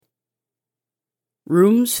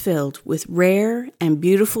Rooms Filled with Rare and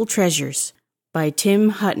Beautiful Treasures by Tim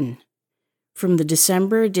Hutton, from the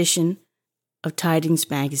December edition of Tidings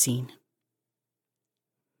Magazine.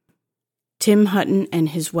 Tim Hutton and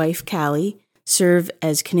his wife Callie serve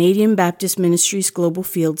as Canadian Baptist Ministries Global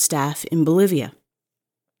Field Staff in Bolivia.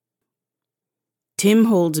 Tim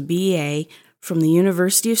holds a BA from the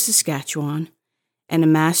University of Saskatchewan and a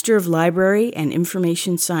Master of Library and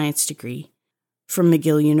Information Science degree from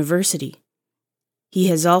McGill University. He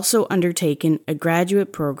has also undertaken a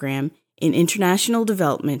graduate program in international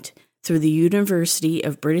development through the University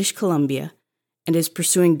of British Columbia and is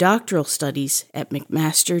pursuing doctoral studies at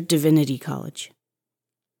McMaster Divinity College.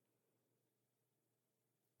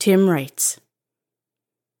 Tim writes,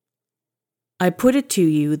 I put it to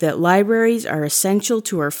you that libraries are essential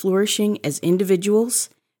to our flourishing as individuals,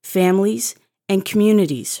 families, and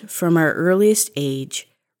communities from our earliest age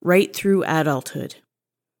right through adulthood.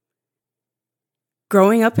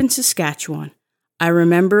 Growing up in Saskatchewan, I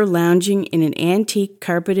remember lounging in an antique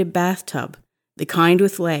carpeted bathtub, the kind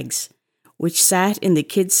with legs, which sat in the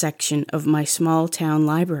kids section of my small town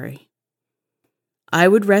library. I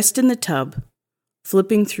would rest in the tub,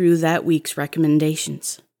 flipping through that week's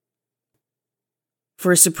recommendations.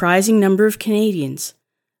 For a surprising number of Canadians,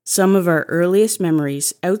 some of our earliest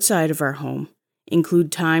memories outside of our home include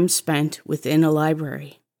time spent within a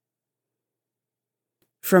library.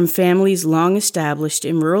 From families long established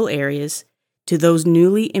in rural areas to those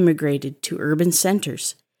newly immigrated to urban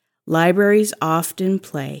centers, libraries often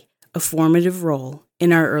play a formative role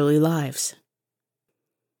in our early lives.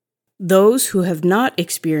 Those who have not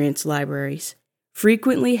experienced libraries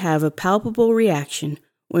frequently have a palpable reaction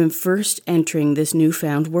when first entering this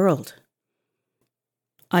newfound world.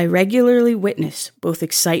 I regularly witness both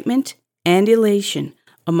excitement and elation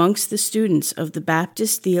amongst the students of the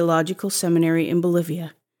Baptist Theological Seminary in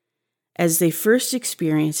Bolivia as they first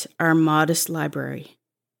experience our modest library.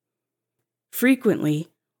 Frequently,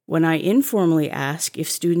 when I informally ask if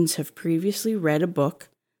students have previously read a book,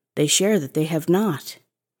 they share that they have not.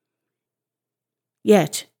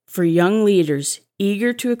 Yet, for young leaders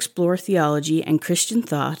eager to explore theology and Christian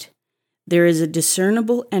thought, there is a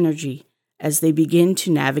discernible energy as they begin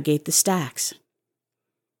to navigate the stacks.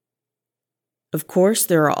 Of course,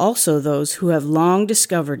 there are also those who have long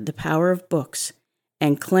discovered the power of books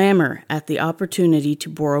and clamor at the opportunity to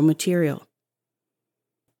borrow material.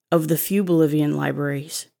 Of the few Bolivian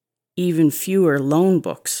libraries, even fewer loan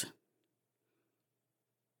books.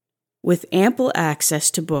 With ample access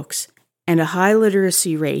to books and a high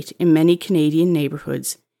literacy rate in many Canadian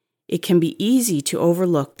neighborhoods, it can be easy to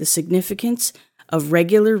overlook the significance of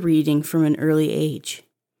regular reading from an early age.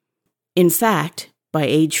 In fact, by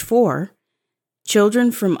age 4,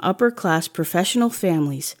 children from upper-class professional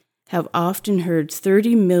families have often heard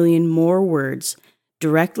 30 million more words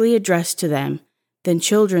directly addressed to them than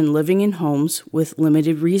children living in homes with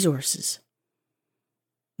limited resources.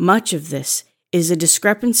 Much of this is a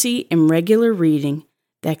discrepancy in regular reading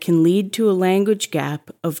that can lead to a language gap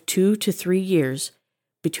of 2 to 3 years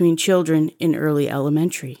between children in early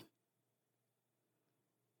elementary.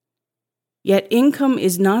 Yet income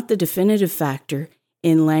is not the definitive factor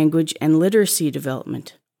in language and literacy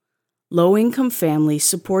development. Low-income families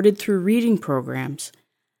supported through reading programs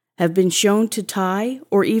have been shown to tie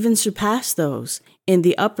or even surpass those in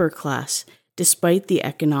the upper class despite the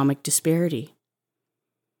economic disparity.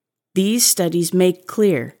 These studies make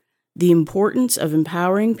clear the importance of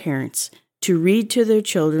empowering parents to read to their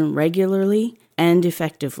children regularly and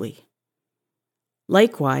effectively.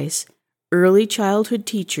 Likewise, early childhood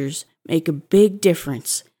teachers make a big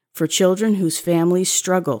difference for children whose families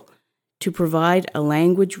struggle to provide a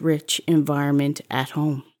language-rich environment at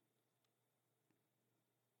home.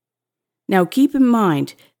 Now keep in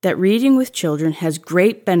mind that reading with children has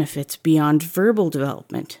great benefits beyond verbal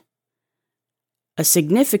development. A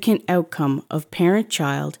significant outcome of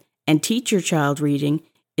parent-child and teacher-child reading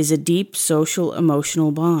is a deep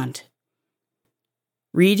social-emotional bond.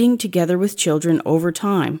 Reading together with children over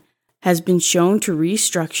time has been shown to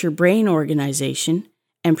restructure brain organization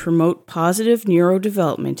and promote positive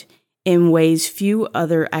neurodevelopment in ways few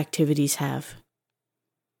other activities have.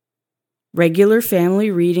 Regular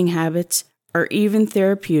family reading habits are even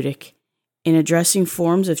therapeutic in addressing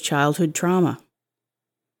forms of childhood trauma.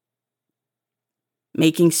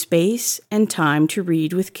 Making space and time to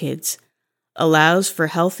read with kids allows for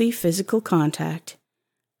healthy physical contact,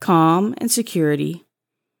 calm and security,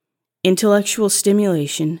 intellectual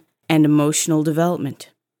stimulation, and emotional development.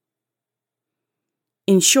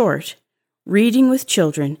 In short, reading with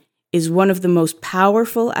children is one of the most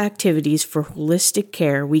powerful activities for holistic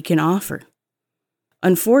care we can offer.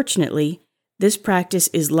 Unfortunately, this practice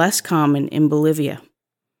is less common in Bolivia.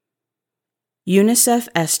 UNICEF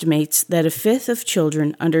estimates that a fifth of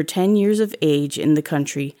children under 10 years of age in the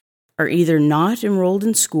country are either not enrolled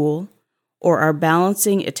in school or are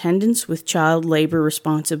balancing attendance with child labor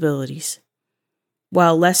responsibilities,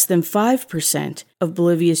 while less than 5% of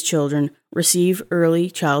Bolivia's children receive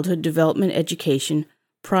early childhood development education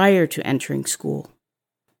prior to entering school.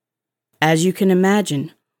 As you can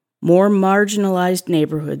imagine, more marginalized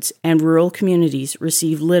neighborhoods and rural communities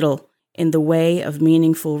receive little in the way of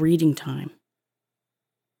meaningful reading time.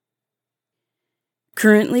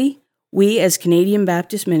 Currently, we as Canadian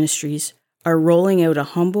Baptist Ministries are rolling out a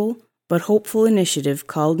humble but hopeful initiative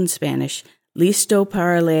called in Spanish Listo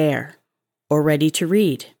para Leer, or Ready to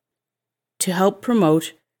Read, to help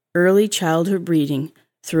promote early childhood reading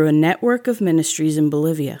through a network of ministries in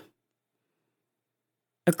Bolivia.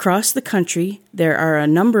 Across the country, there are a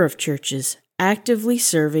number of churches actively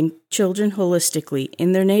serving children holistically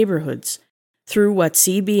in their neighborhoods through what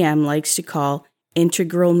CBM likes to call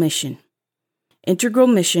integral mission. Integral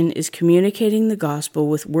mission is communicating the gospel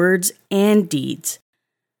with words and deeds.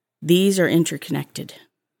 These are interconnected.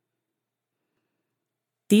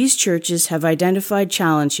 These churches have identified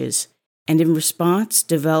challenges and in response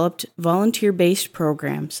developed volunteer-based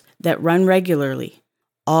programs that run regularly,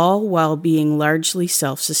 all while being largely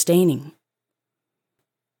self-sustaining.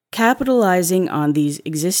 Capitalizing on these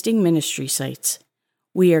existing ministry sites,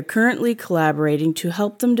 we are currently collaborating to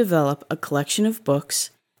help them develop a collection of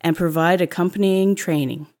books and provide accompanying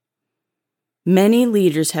training. Many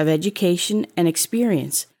leaders have education and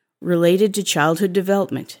experience related to childhood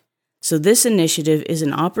development, so this initiative is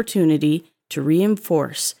an opportunity to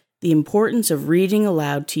reinforce the importance of reading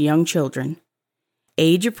aloud to young children,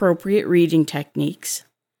 age-appropriate reading techniques,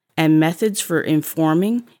 and methods for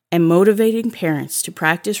informing and motivating parents to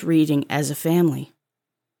practice reading as a family.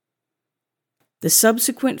 The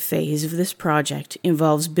subsequent phase of this project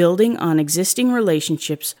involves building on existing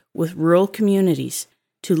relationships with rural communities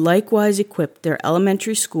to likewise equip their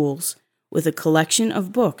elementary schools with a collection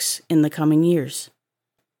of books in the coming years.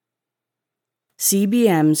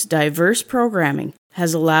 CBM's diverse programming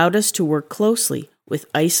has allowed us to work closely with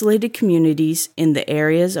isolated communities in the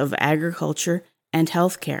areas of agriculture and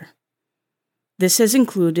healthcare. This has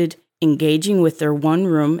included engaging with their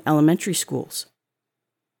one-room elementary schools.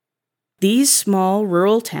 These small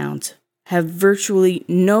rural towns have virtually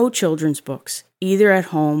no children's books, either at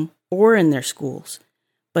home or in their schools,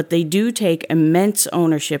 but they do take immense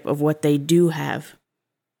ownership of what they do have.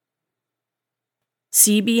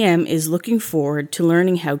 CBM is looking forward to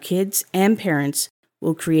learning how kids and parents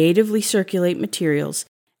will creatively circulate materials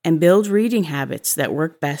and build reading habits that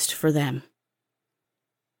work best for them.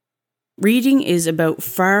 Reading is about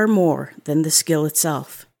far more than the skill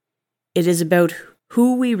itself. It is about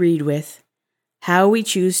who we read with, how we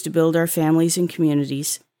choose to build our families and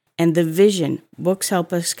communities, and the vision books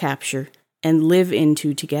help us capture and live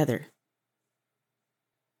into together.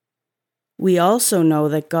 We also know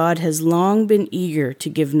that God has long been eager to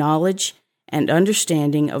give knowledge and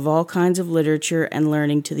understanding of all kinds of literature and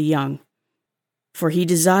learning to the young, for He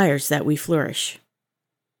desires that we flourish.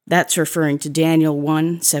 That's referring to Daniel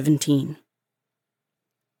 1:17.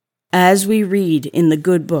 As we read in the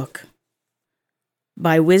good book,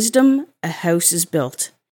 by wisdom a house is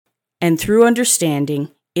built, and through understanding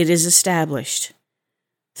it is established.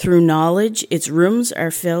 Through knowledge its rooms are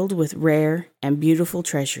filled with rare and beautiful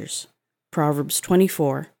treasures. Proverbs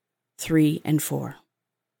 24:3 and 4.